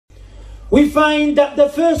We find that the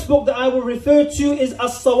first book that I will refer to is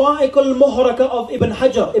As-Sawa'iq al-Muhraka of Ibn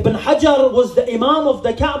Hajar. Ibn Hajar was the Imam of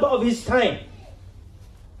the Kaaba of his time.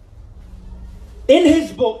 In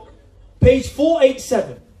his book, page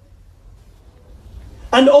 487,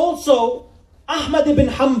 and also Ahmad ibn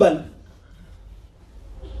Hanbal,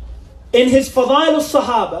 in his Fadail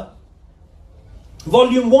al-Sahaba,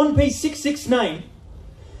 volume 1, page 669,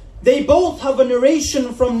 they both have a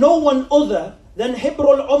narration from no one other than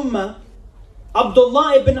Hibr al-Ummah,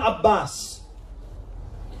 Abdullah ibn Abbas.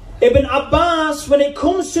 Ibn Abbas, when it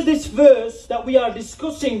comes to this verse that we are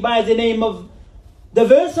discussing by the name of the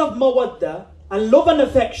verse of Mawadda and love and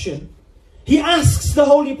affection, he asks the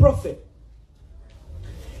Holy Prophet.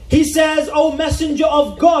 He says, O Messenger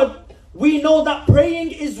of God, we know that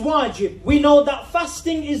praying is wajib. We know that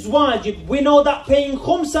fasting is wajib. We know that paying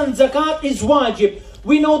khums and zakat is wajib.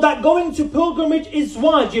 We know that going to pilgrimage is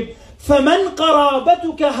wajib. فَمَنْ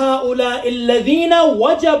قَرَابَتُكَ هَؤُلَاءِ الَّذِينَ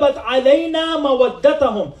وَجَبَتْ عَلَيْنَا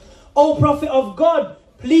مَوَدَّتَهُمْ. O Prophet of God,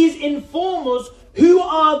 please inform us who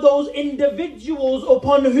are those individuals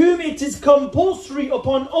upon whom it is compulsory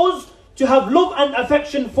upon us to have love and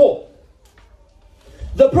affection for.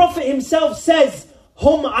 The Prophet himself says,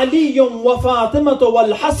 هُمْ عَلِيٌّ وَفَاطِمَةُ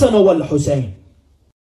وَالْحَسَنُ وَالْحُسَيْنُ.